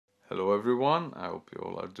Hello everyone, I hope you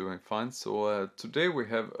all are doing fine. So today we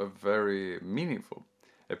have a very meaningful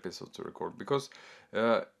episode to record because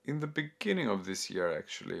in the beginning of this year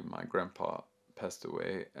actually my grandpa passed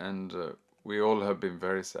away, and we all have been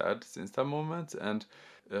very sad since that moment, and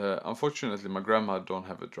unfortunately my grandma don't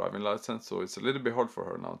have a driving license, so it's a little bit hard for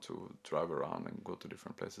her now to drive around and go to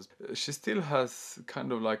different places. She still has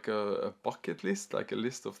kind of like a bucket list, like a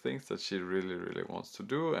list of things that she really wants to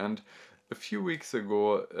do, and a few weeks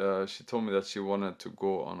ago, she told me that she wanted to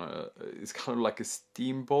go on it's kind of like a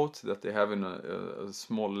steamboat that they have in a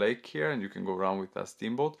small lake here, and you can go around with that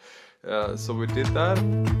steamboat. So we did that.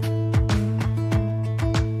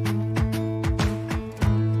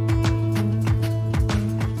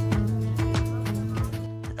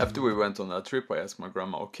 After we went on that trip, I asked my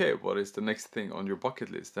grandma, okay, what is the next thing on your bucket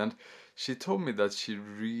list? And she told me that she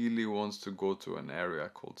really wants to go to an area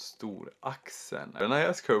called Storaxen. And I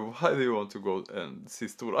asked her, why do you want to go and see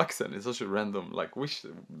Storaxen? It's such a random wish.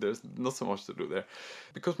 There's not so much to do there.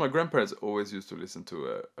 Because my grandparents always used to listen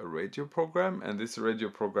to a radio program, and this radio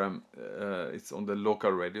program, it's on the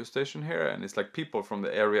local radio station here, and it's like people from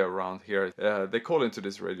the area around here, they call into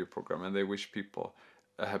this radio program and they wish people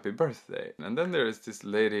a happy birthday. And then there is this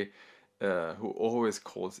lady who always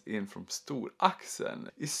calls in from Storaxen.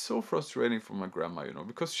 It's so frustrating for my grandma, you know,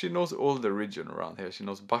 because she knows all the region around here. She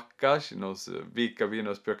knows Backa, she knows Vika,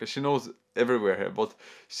 Vinösbjörka, she knows everywhere here, but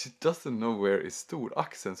she doesn't know where is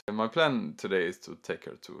Storaxen. And my plan today is to take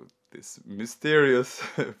her to this mysterious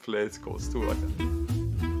place called Storaxen.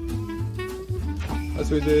 Hi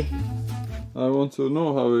sweetie, I want to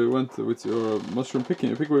know how it went with your mushroom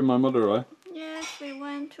picking. You picked with my mother, right? Yes, we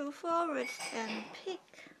went to forest and pick.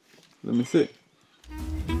 Let me see.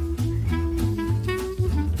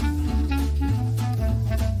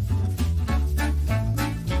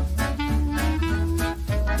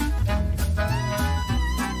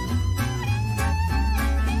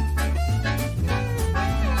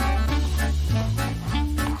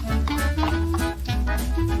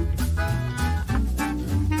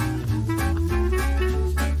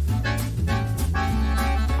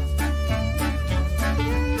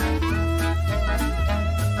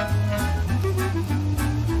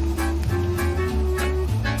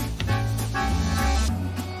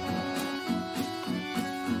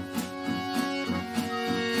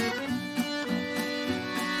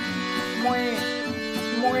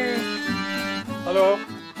 Hallå?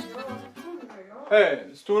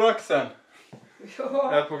 Hej, Storaxen.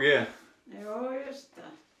 Ja. Jag är på G. Ja, just det.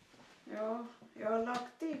 Ja, jag har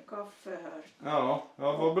lagt i kaffe här. Ja,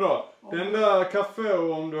 vad bra. Det enda kaffe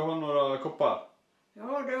och om du har några koppar. Ja,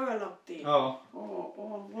 det har jag lagt i. Ja.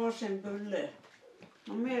 Och varsin bulle.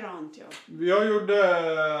 Något mer ant jag. Jag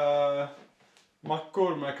gjorde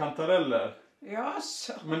mackor med kantareller.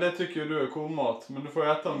 Jaså? Men det tycker du är kodmat. Men du får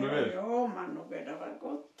äta om du vill. Ja, men nog är det väl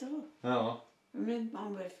gott då. Ja. Men inte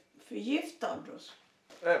man blir förgiftad då.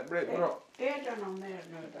 Det blir bra. Är det något mer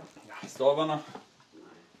nu då? Ja, stavarna. Nej.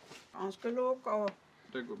 Han skulle åka och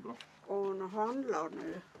Det går bra. handla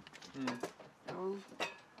nu. Mm. Ja.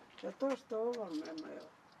 Jag tar stavar med mig.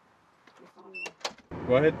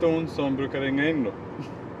 Vad heter hon som brukar ringa in då?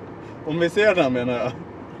 Om vi ser den menar jag.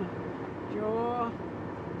 Ja,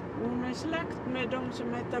 hon är släkt med de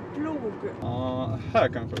som heter Plog. Ja, här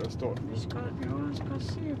kanske det står. Jag ska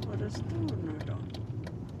se vad det står nu då.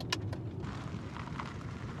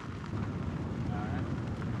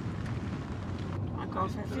 Man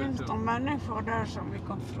kanske finns de människor där som vi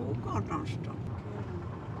kan fråga annars då.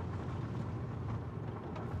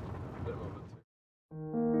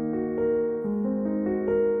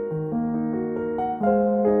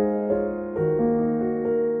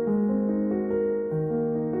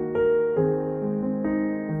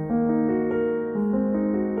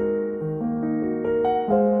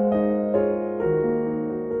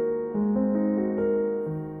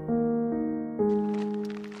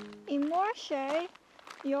 I morse,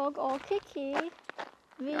 jag och Kiki,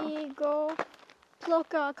 vi går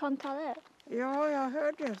plocka kantareller. Ja, jag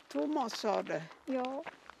hörde Thomas sa det. Ja,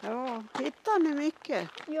 Ja, hittar ni mycket?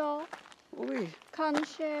 ja, Oj,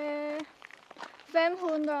 kanske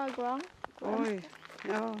 500 gram. oj,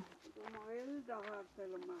 ja. De har eldat här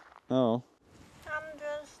till och med. Ja. I'm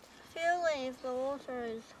just feeling if the water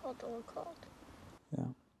is hot or cold. Ja.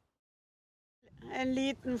 En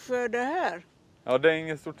liten sjö det här. Ja, det är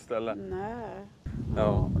inget stort ställe. Nej.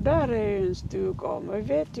 Ja. Och där är ju en stuga, men vi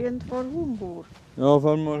vet ju inte var hon bor. Ja,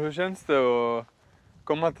 farmor, hur känns det att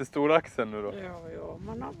komma till Storaxen nu då? Ja,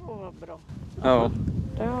 men det var bra. Ja.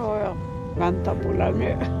 Det har jag väntat på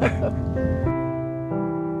länge.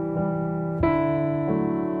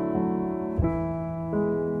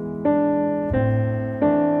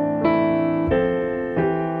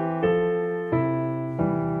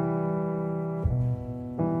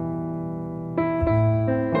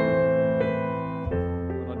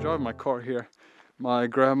 my car here. My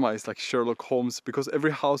grandma is like Sherlock Holmes, because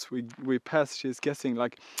every house we pass, she's guessing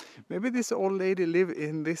like, maybe this old lady live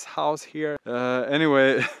in this house here.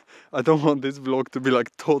 Anyway, I don't want this vlog to be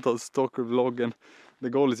like total stalker vlog, and the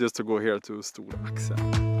goal is just to go here to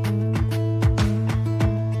Storaxen.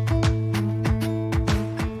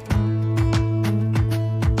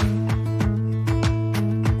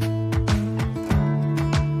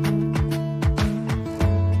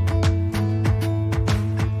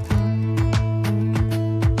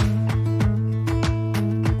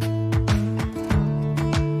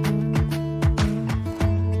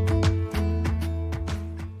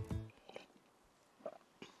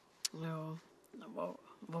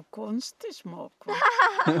 Vad konstig smak, va?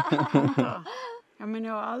 Ja, men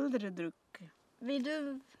jag har aldrig druckit. Vill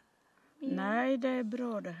du? Nej, det är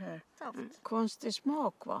bra det här. Saft. Konstig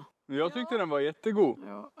smak, va? Jag tyckte den var jättegod.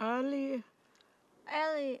 Ja, älgört.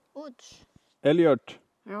 Älgört.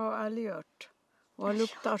 Ja, älgört. Och det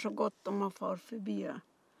luktar så gott om man far förbi.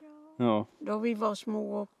 Ja. Då vi var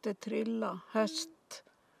små och åkte trilla. Höst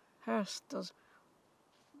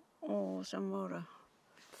och sen var det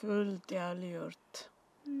fullt i älgört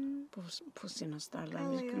på sina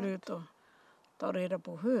ställen. Vi skulle ut och ta reda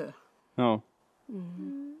på hö. Ja.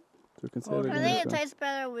 I think it tastes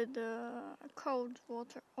better with cold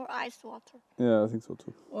water or iced water. Yeah, I think so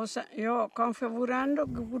too. Och sen, ja, kanske vore ändå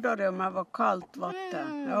godare om det var kallt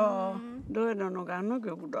vatten. Ja, då är det nog ännu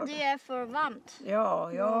godare. Det är för varmt.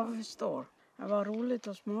 Ja, jag förstår. Det var roligt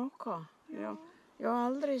att smaka. Ja, jag har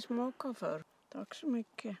aldrig smakat förr. Tack så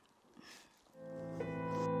mycket.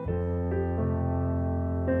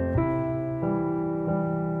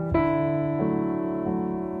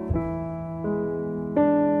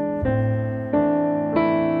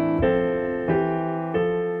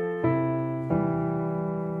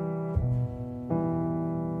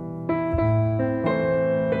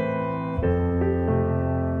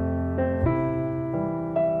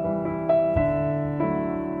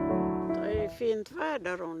 Fint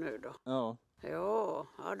väder och nu då. Ja. Ja,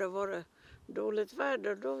 hade det varit dåligt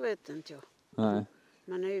väder då vet inte jag. Nej.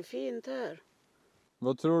 Men det är ju fint här.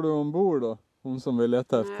 Vad tror du hon bor då? Hon som vi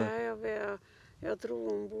letar efter. Nej, jag tror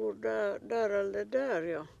hon bor där eller där,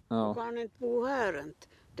 ja. Hon kan inte bo här inte.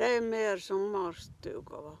 Det är mer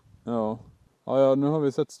sommarstuga, va? Ja. Ja, nu har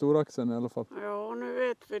vi sett Storaxen i alla fall. Ja, nu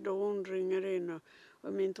vet vi då hon ringer in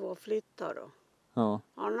och min två flyttar då. Ja.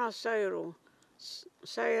 Annars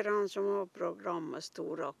säger han som har programmet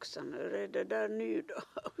Storaxen, är det där nu då?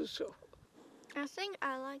 Så. I think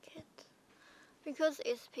I like it because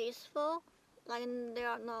it's peaceful. Like there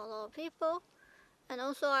are not a lot of people, and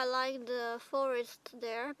also I like the forest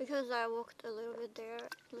there because I walked a little bit there.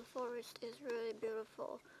 The forest is really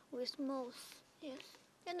beautiful with moss. Yes,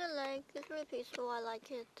 in the lake. It's really peaceful. I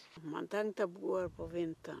like it. Man tänkte bo här på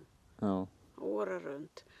vintern. Ja. Året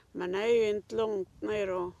runt. Men det är ju inte långt ner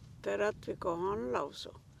och till Rättvik och handla och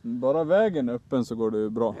så. Bara vägen är öppen så går det ju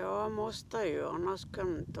bra. Ja, måste ju. Annars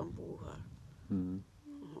kan inte de bo här.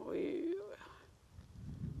 Oj.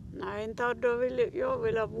 Nej, inte jag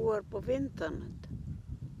vill bo här på vintern.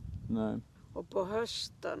 Nej. Och på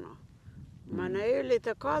hösten. Men det är ju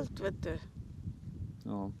lite kallt, vet du.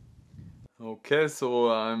 Ja. Okay, so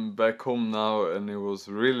I'm back home now, and it was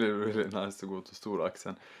really, really nice to go to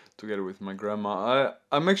Storaxen together with my grandma.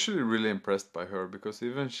 I'm actually really impressed by her, because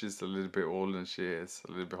even she's a little bit old and she has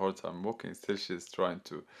a little bit hard time walking, still she's trying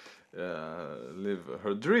to live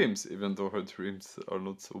her dreams, even though her dreams are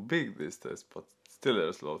not so big these days, but still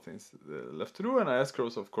there's a lot of things left to do. And I asked her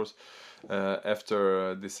also, of course,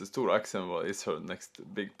 after this Storaxen, what is her next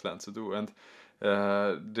big plan to do. And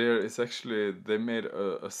there is actually, they made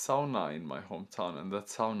a sauna in my hometown, and that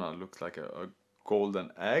sauna looks like a golden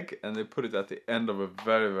egg, and they put it at the end of a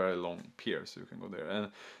very, very long pier, so you can go there.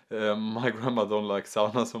 And my grandma don't like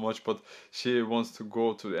sauna so much, but she wants to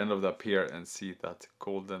go to the end of that pier and see that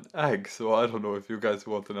golden egg. So I don't know if you guys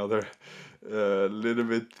want another little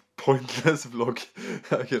bit pointless vlog.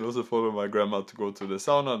 I can also follow my grandma to go to the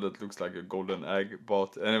sauna that looks like a golden egg.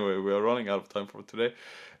 But anyway, we are running out of time for today.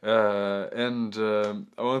 And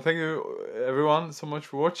I want to thank you everyone so much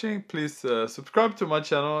for watching. Please subscribe to my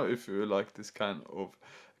channel if you like this kind of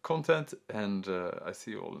content, and I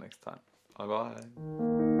see you all next time. Bye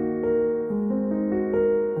bye.